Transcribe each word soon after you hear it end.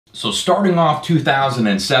So starting off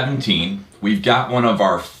 2017, we've got one of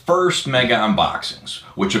our first mega unboxings,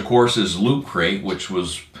 which of course is Loot Crate, which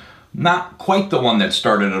was not quite the one that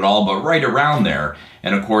started it all, but right around there.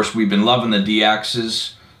 And of course, we've been loving the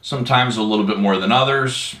DXs, sometimes a little bit more than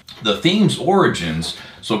others. The theme's Origins.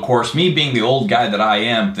 So of course, me being the old guy that I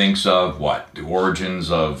am, thinks of what? The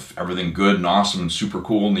origins of everything good and awesome and super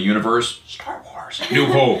cool in the universe? Star Wars. New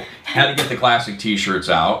Hope. Had to get the classic t-shirts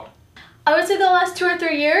out. I would say the last 2 or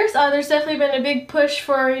 3 years, there's definitely been a big push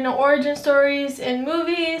for, origin stories in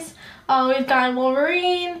movies. We've gotten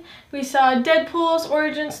Wolverine, we saw Deadpool's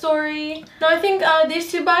origin story. Now I think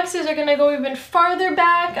these 2 boxes are gonna go even farther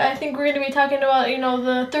back. I think we're gonna be talking about,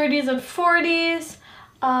 the 30s and 40s,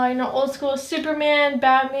 old school Superman,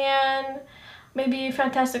 Batman, maybe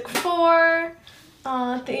Fantastic Four.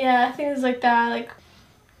 Yeah, things like that, like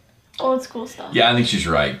old school stuff. Yeah, I think she's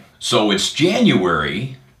right. So it's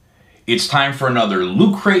January. It's time for another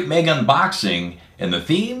Loot Crate Mega Unboxing, and the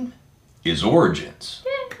theme is Origins.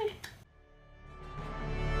 Yay.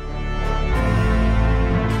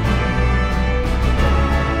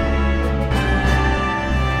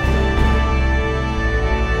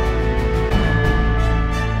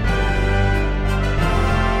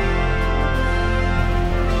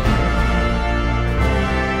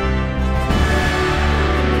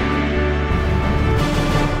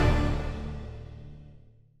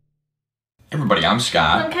 Everybody, I'm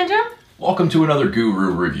Scott. I'm Kendra. Welcome to another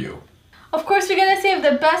Guru review. Of course, we're gonna save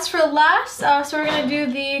the best for last, so we're gonna do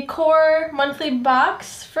the core monthly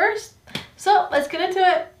box first. So let's get into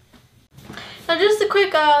it. Now, just a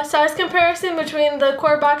quick size comparison between the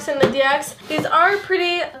core box and the DX. These are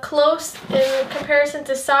pretty close in comparison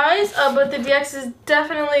to size, but the DX is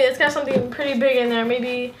definitely, it's got something pretty big in there.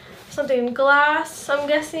 Maybe something glass, I'm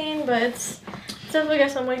guessing, but it's definitely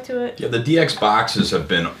got some weight to it. Yeah, the DX boxes have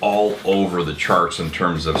been all over the charts in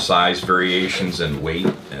terms of size variations and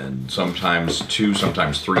weight, and sometimes 2,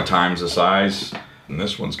 sometimes 3 times the size. And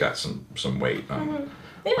this one's got some weight.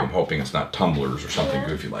 Yeah. I'm hoping it's not tumblers or something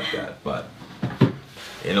goofy like that. But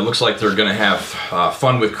and it looks like they're gonna have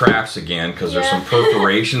fun with crafts again, because there's some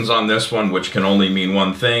perforations on this one, which can only mean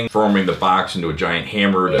one thing: forming the box into a giant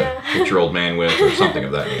hammer to hit your old man with, or something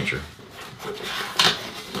of that nature.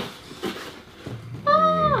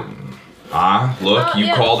 Look,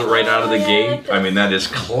 you called it right out of the gate. I mean, that is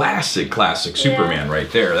classic Superman right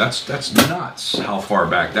there. That's nuts how far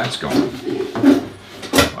back that's going.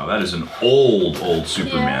 Wow, that is an old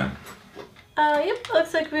Superman. Yep,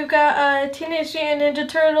 looks like we've got Teenage Mutant Ninja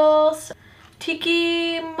Turtles,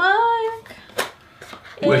 Tiki Mike.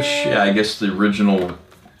 Which, yeah, I guess the original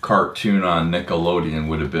cartoon on Nickelodeon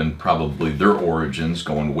would have been probably their origins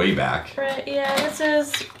going way back. Right, yeah, this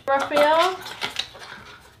is Raphael.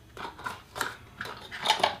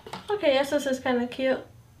 Okay, yes, this is kind of cute.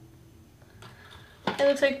 It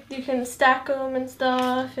looks like you can stack them and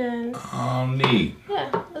stuff, and oh, neat.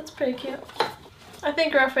 Yeah, that's pretty cute. I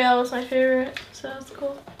think Raphael was my favorite, so that's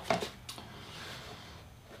cool.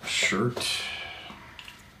 Shirt.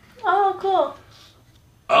 Oh, cool.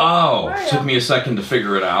 Oh, Mario. Took me a second to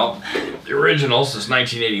figure it out. The original is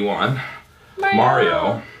 1981.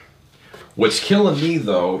 Mario. What's killing me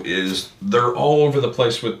though is they're all over the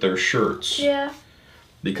place with their shirts. Yeah.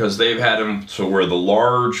 Because they've had them so where the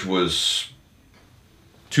large was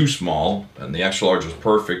too small and the extra large was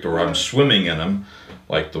perfect, or I'm swimming in them,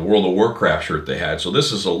 like the World of Warcraft shirt they had. So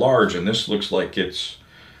this is a large, and this looks like it's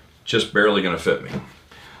just barely gonna fit me.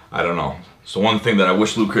 I don't know. So one thing that I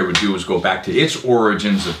wish Loot Crate would do is go back to its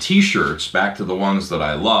origins of t-shirts, back to the ones that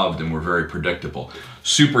I loved and were very predictable.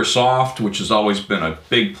 Super soft, which has always been a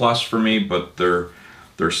big plus for me, but their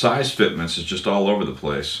size fitments is just all over the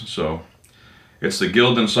place. So it's the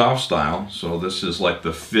Gildan soft style, so this is like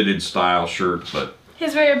the fitted style shirt, but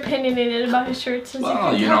he's very opinionated about his shirts.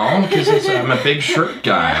 Well, you know, because I'm a big shirt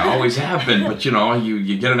guy. I always have been. But, you know,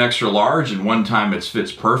 you get an extra large, and one time it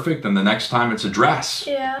fits perfect, and the next time it's a dress.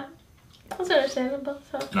 Yeah, that's understandable.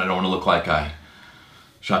 So. And I don't want to look like I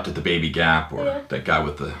shopped at the Baby Gap, or that guy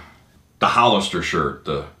with the Hollister shirt.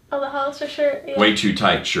 The Hollister shirt, yeah. Way too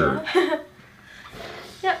tight shirt. Yeah.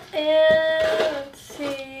 Yep, and let's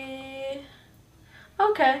see.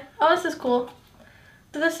 Okay. Oh, this is cool.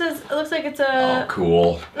 So this is, it looks like it's a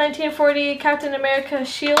cool 1940 Captain America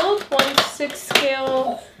shield, 1/6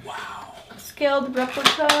 scale. Oh, wow. Scaled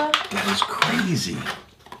replica. That is crazy.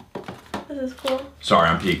 This is cool. Sorry,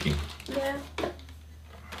 I'm peeking. Yeah.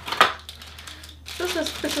 This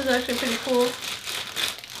is actually pretty cool.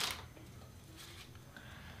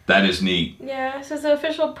 That is neat. Yeah, this is the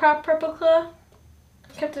official prop replica.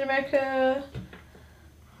 Captain America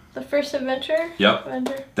The first adventure? Yep.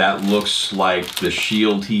 Adventure. That looks like the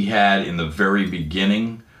shield he had in the very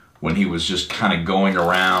beginning when he was just kind of going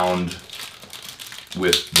around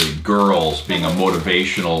with the girls, being a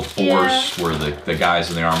motivational force, where the guys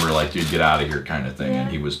in the army are like, dude, get out of here kind of thing. And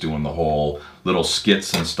he was doing the whole little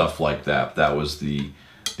skits and stuff like that. That was the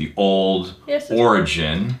old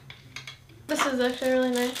origin. This is actually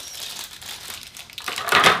really nice.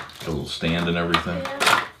 A little stand and everything.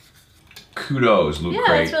 Yeah. Kudos, Loot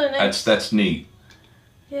Crate. That's really nice. That's neat.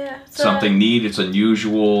 Yeah. Something neat. It's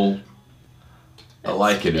unusual. I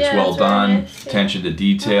like it. It's well done. Nice. Attention to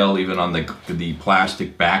detail. Even on the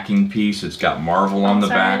plastic backing piece, it's got Marvel on the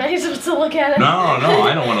back. Now you're supposed to look at it. No,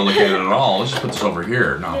 I don't want to look at it at all. Let's just put this over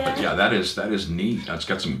here. No, but yeah, that is neat. That's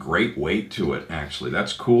got some great weight to it. Actually,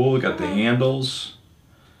 that's cool. We got the handles.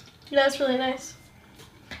 Yeah, that's really nice.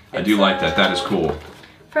 I do like that. That is cool.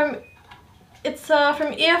 It's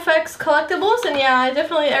from EFX Collectibles, and yeah,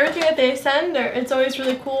 definitely everything that they send, it's always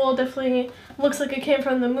really cool. Definitely looks like it came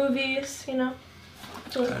from the movies, you know.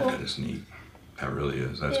 It's really cool. That is neat. That really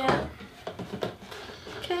is. That's cool.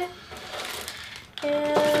 Okay.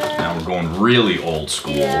 And now we're going really old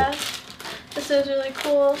school. Yeah. This is really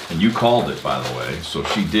cool. And you called it, by the way, so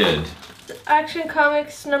she did. Action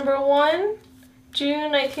Comics #1,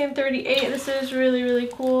 June 1938. This is really, really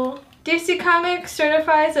cool. DC Comics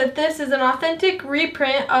certifies that this is an authentic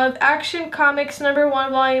reprint of Action Comics #1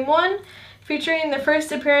 Volume 1, featuring the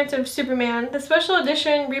first appearance of Superman. The special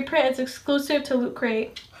edition reprint is exclusive to Loot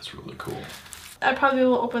Crate. That's really cool. I probably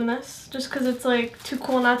will open this, just because it's like too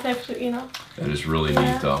cool not to have to, you know. That is really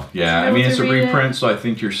neat though. Yeah, I mean it's a reprint, so I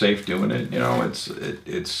think you're safe doing it. You know,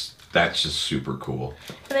 that's just super cool.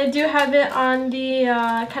 And I do have it on the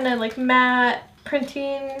kind of like matte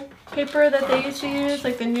printing paper that they used to use,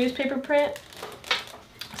 like the newspaper print.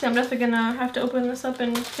 So I'm definitely gonna have to open this up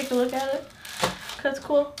and take a look at it. That's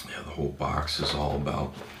cool. Yeah, the whole box is all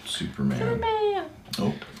about Superman. Superman!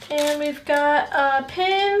 Oh. And we've got a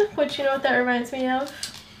pin, which you know what that reminds me of.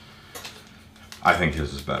 I think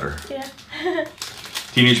his is better. Yeah.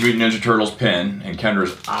 Teenage Mutant Ninja Turtles pin, and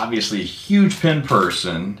Kendra's obviously a huge pin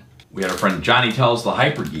person. We had a friend, Johnny Tells the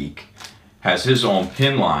Hyper Geek, has his own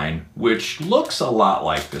pin line, which looks a lot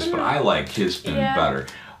like this, but I like his pin better.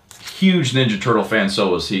 Huge Ninja Turtle fan, so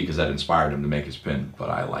was he, because that inspired him to make his pin, but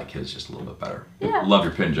I like his just a little bit better. Yeah. Love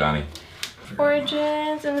your pin, Johnny.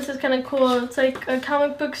 Origins, and this is kind of cool. It's like a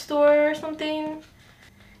comic book store or something.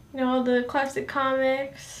 You know, all the classic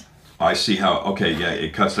comics. I see how, okay, yeah,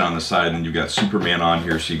 it cuts down the side, and then you've got Superman on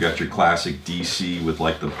here, so you got your classic DC with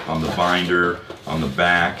like on the binder, on the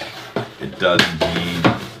back. It does indeed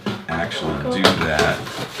actually do that.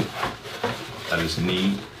 That is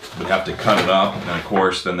neat. We have to cut it up, and of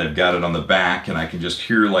course then they've got it on the back, and I can just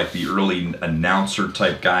hear like the early announcer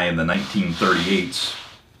type guy in the 1938s.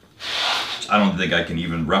 I don't think I can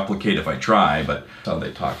even replicate if I try, but that's how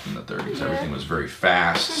they talked in the 30s. Yeah. Everything was very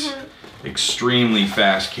fast, extremely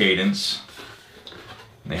fast cadence.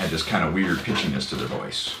 And they had this kind of weird pitchiness to their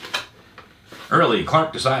voice. Early,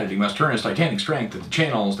 Clark decided he must turn his titanic strength into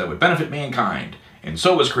channels that would benefit mankind. And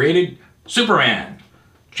so was created Superman,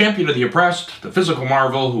 champion of the oppressed, the physical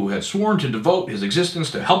marvel who had sworn to devote his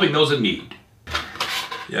existence to helping those in need.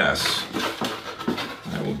 Yes,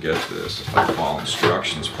 I will get this if I follow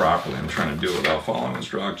instructions properly. I'm trying to do it without following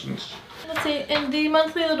instructions. Let's see, in the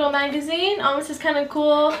monthly little magazine, this is kind of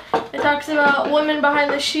cool. It talks about women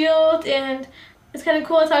behind the shield, and it's kind of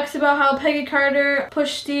cool. It talks about how Peggy Carter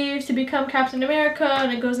pushed Steve to become Captain America,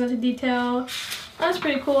 and it goes into detail. That's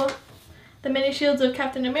pretty cool. The mini shields of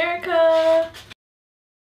Captain America.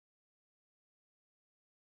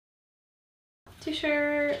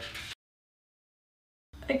 T-shirt.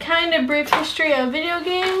 A kind of brief history of video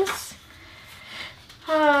games.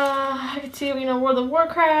 I could see, you know, World of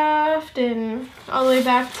Warcraft and all the way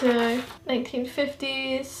back to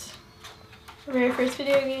 1950s. The very first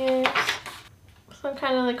video games. Some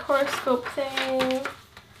kind of like horoscope thing.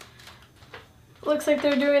 Looks like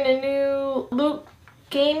they're doing a new Loot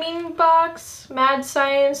Gaming box. Mad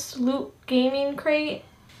Science Loot Gaming Crate.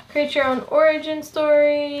 Create your own origin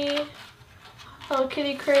story. Hello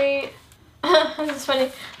Kitty crate. This is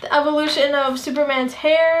funny. The evolution of Superman's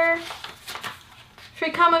hair.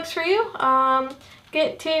 Free comics for you.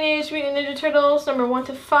 Get Teenage Mutant Ninja Turtles #1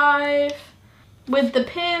 to 5 with the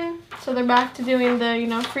pin. So they're back to doing the, you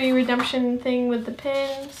know, free redemption thing with the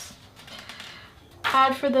pins.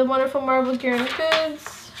 Ad for the wonderful Marvel gear and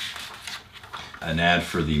goods. An ad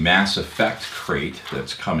for the Mass Effect crate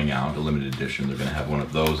that's coming out, a limited edition. They're going to have one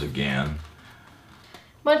of those again.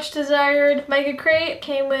 Much desired Mega Crate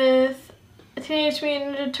came with a Teenage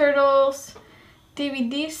Mutant Ninja Turtles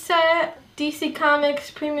DVD set, DC Comics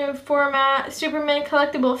premium format Superman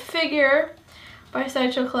collectible figure by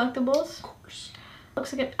Sideshow Collectibles. Of course.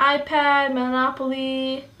 Looks like an iPad,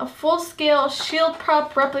 Monopoly, a full-scale shield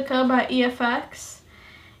prop replica by EFX,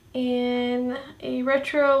 and a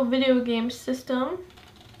retro video game system.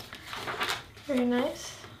 Very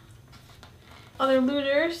nice. Other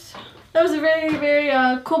looters. That was a very, very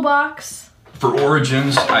cool box. For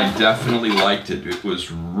Origins, I definitely liked it. It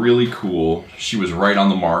was really cool. She was right on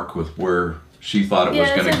the mark with where she thought it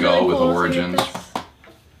was going to go really with cool Origins.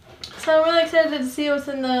 So I'm really excited to see what's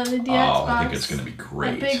in the DX box. I think it's going to be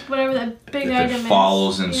great. Whatever that big item is. If it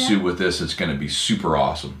follows in suit with this, it's going to be super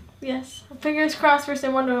awesome. Yes. Fingers crossed for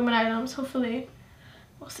some Wonder Woman items. Hopefully.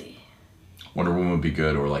 We'll see. Wonder Woman would be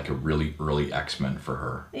good, or like a really early X-Men for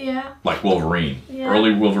her. Yeah. Like Wolverine. Yeah.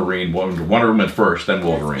 Early Wolverine, Wonder Woman first, then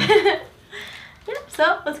Wolverine. Yep,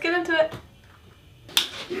 so let's get into it.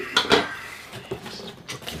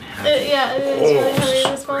 Yeah, it is really heavy,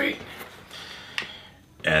 this one.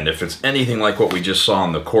 And if it's anything like what we just saw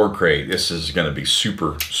in the core crate, this is going to be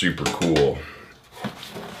super, super cool.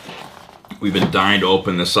 We've been dying to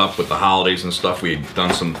open this up with the holidays and stuff. We had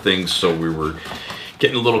done some things, so we were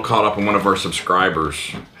getting a little caught up, and one of our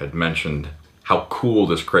subscribers had mentioned how cool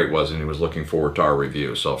this crate was, and he was looking forward to our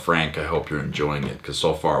review. So Frank, I hope you're enjoying it, because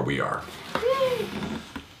so far we are.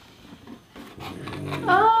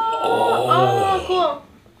 Oh, cool.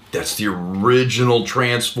 That's the original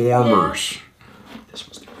Transformers. Yeah. This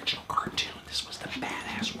was the original cartoon. This was the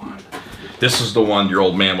badass one. This is the one your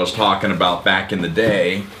old man was talking about back in the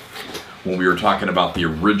day when we were talking about the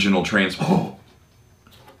original Transformers.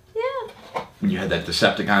 Yeah. When you had that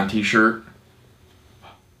Decepticon t-shirt.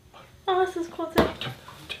 Oh, this is cool too.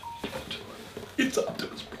 It's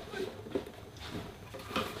Optimus Prime.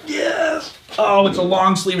 Yes! Oh, it's a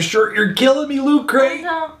long sleeve shirt. You're killing me, Loot Crate.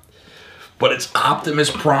 No. But it's Optimus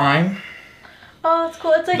Prime. Oh, that's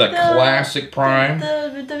cool. It's like the classic Prime.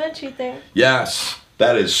 The Da Vinci thing. Yes.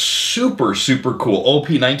 That is super, super cool. OP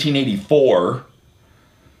 1984.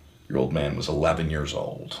 Your old man was 11 years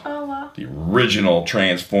old. Oh, wow. The original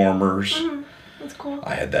Transformers. Mm-hmm. That's cool.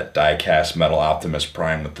 I had that die-cast metal Optimus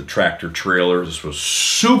Prime with the tractor trailer. This was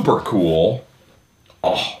super cool.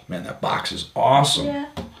 Oh, man, that box is awesome. Yeah.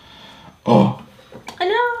 Oh. I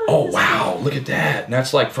know. Oh, wow. Look at that. And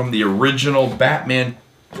that's like from the original Batman.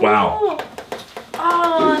 Wow. Ooh.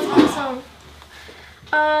 Oh, that's awesome.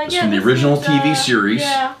 It's from the original TV series.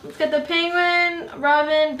 Yeah. It's got the Penguin,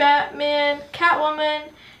 Robin, Batman, Catwoman,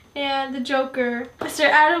 and the Joker. Mr.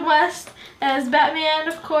 Adam West as Batman,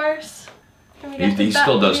 of course. He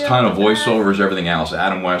still does a ton of voiceovers, everything else.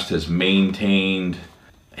 Adam West has maintained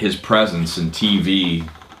his presence in TV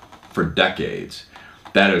for decades.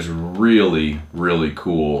 That is really, really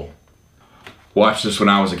cool. Watched this when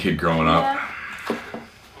I was a kid growing up. Yeah.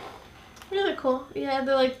 Really cool. Yeah,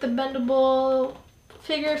 they're like the bendable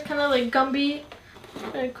figures, kind of like Gumby.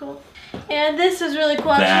 Very cool. And this is really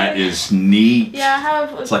cool. That is neat. Yeah, I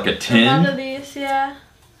have it's like a tin. A lot of these, yeah.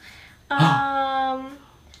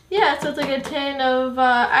 Yeah, so it's like a tin of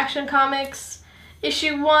Action Comics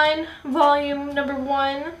issue 1, volume number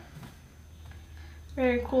 1.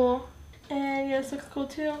 Very cool. And yeah, this looks cool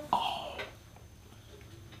too. Oh.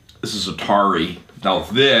 This is Atari. Now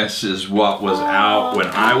this is what was out when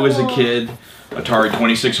I was a kid. Atari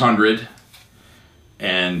 2600.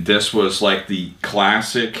 And this was like the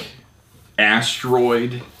classic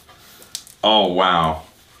Asteroid. Oh, wow.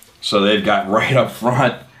 So they've got right up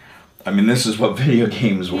front. I mean, this is what video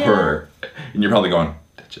games were. And you're probably going,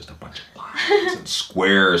 that's just a bunch of lines and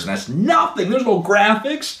squares, and that's nothing. There's no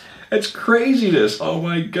graphics. That's craziness. Oh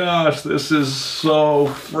my gosh, this is so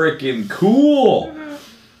freaking cool. Mm-hmm.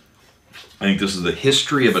 I think this is the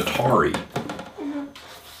history of Atari. Mm-hmm.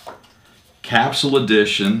 Capsule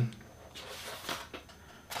edition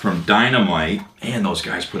from Dynamite. And those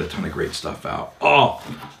guys put a ton of great stuff out. Oh,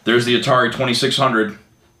 there's the Atari 2600.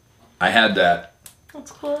 I had that.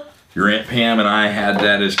 That's cool. Your Aunt Pam and I had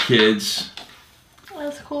that as kids.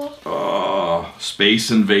 That's cool. Oh, Space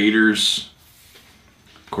Invaders.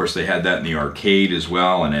 Of course, they had that in the arcade as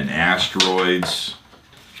well, and in Asteroids.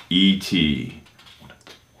 E.T. One of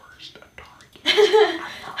the worst Atari games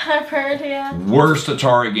I've heard, yeah. Worst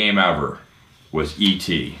Atari game ever was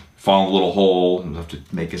E.T. Fall in a little hole, and have to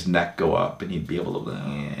make his neck go up, and he'd be able to...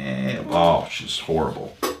 Oh, it's just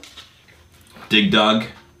horrible. Dig Dug.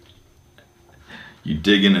 You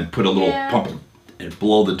dig in and put a little pump and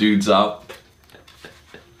blow the dudes up.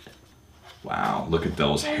 Wow, look at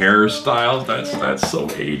those hairstyles. That's so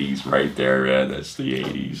 80s right there, man. That's the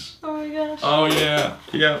 80s. Oh my gosh. Oh yeah,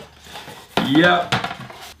 yep, yep.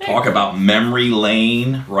 Talk about memory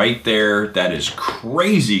lane right there. That is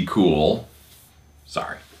crazy cool.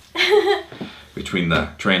 Sorry. Between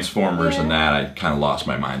the Transformers and that, I kind of lost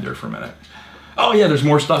my mind there for a minute. Oh yeah, there's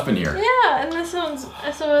more stuff in here. Yeah, and this one's,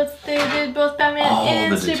 they did both Batman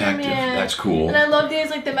and the detective. Superman. That's cool. And I love these,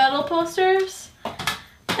 like the metal posters.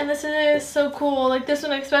 And this is so cool. Like this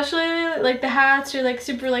one especially, like the hats are like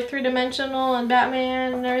super like three-dimensional and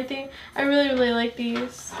Batman and everything. I really, really like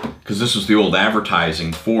these. Because this was the old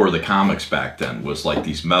advertising for the comics back then, was like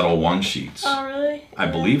these metal one sheets. Oh really? I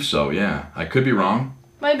believe so, yeah. I could be wrong.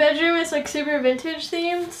 My bedroom is like super vintage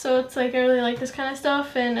themed, so it's like I really like this kind of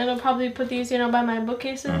stuff, and I'll probably put these, you know, by my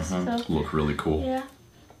bookcases. So. Look really cool. Yeah.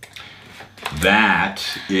 That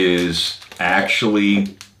is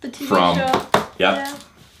actually the TV from, show. yep, Yeah.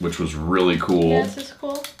 which was really cool. Yeah, this is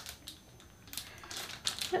cool.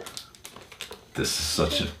 Yep. This is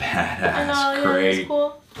such a badass I know, crate. Yeah, it's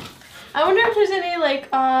cool. I wonder if there's any like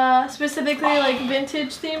specifically like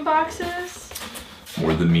vintage theme boxes.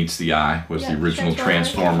 More Than Meets the Eye was the original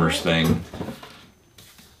Transformers thing.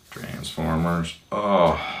 Transformers.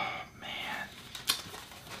 Oh, man.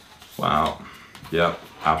 Wow. Yep.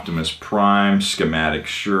 Optimus Prime, schematic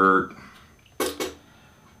shirt. I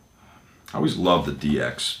always love the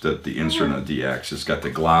DX, the insert on the DX. It's got the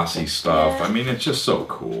glossy stuff. Yeah. I mean, it's just so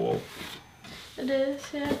cool. It is,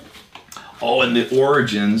 yeah. Oh, and the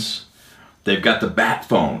Origins, they've got the Bat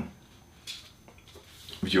phone.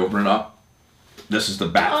 Would you open it up? This is the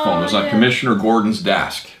Bat phone. It was on Commissioner Gordon's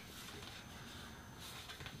desk.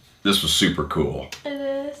 This was super cool. It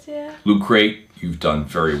is, yeah. Loot Crate, you've done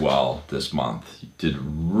very well this month. You did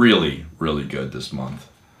really, really good this month.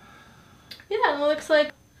 Yeah, and it looks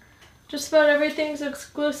like just about everything's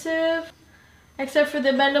exclusive, except for the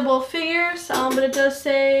bendable figures. But it does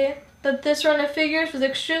say that this run of figures was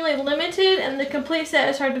extremely limited, and the complete set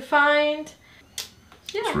is hard to find.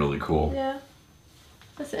 Yeah. It's really cool. Yeah.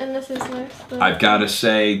 And this is nice. I've got to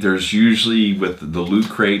say, there's usually with the Loot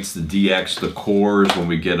Crates, the DX, the cores, when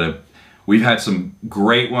we get we've had some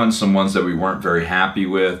great ones, some ones that we weren't very happy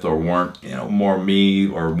with, or weren't, you know, more me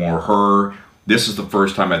or more her. This is the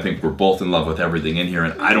first time I think we're both in love with everything in here,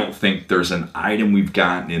 and I don't think there's an item we've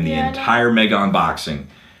gotten in the entire mega unboxing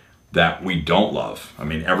that we don't love. I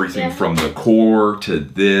mean, everything from the core to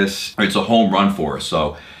this, it's a home run for us.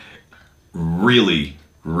 So really,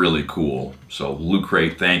 really cool. So Loot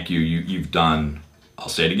Crate, thank you. You've done, I'll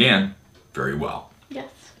say it again, very well. Yes,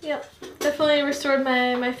 yep. Definitely restored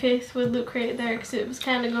my faith with Loot Crate there, because it was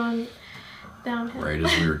kind of going downhill. Right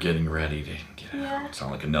as we were getting ready to get out. It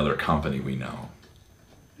sounded like another company we know.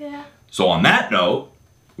 Yeah. So on that note,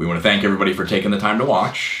 we want to thank everybody for taking the time to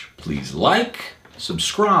watch. Please like,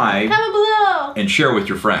 subscribe, comment below, and share with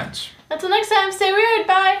your friends. Until next time, stay weird.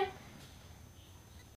 Bye.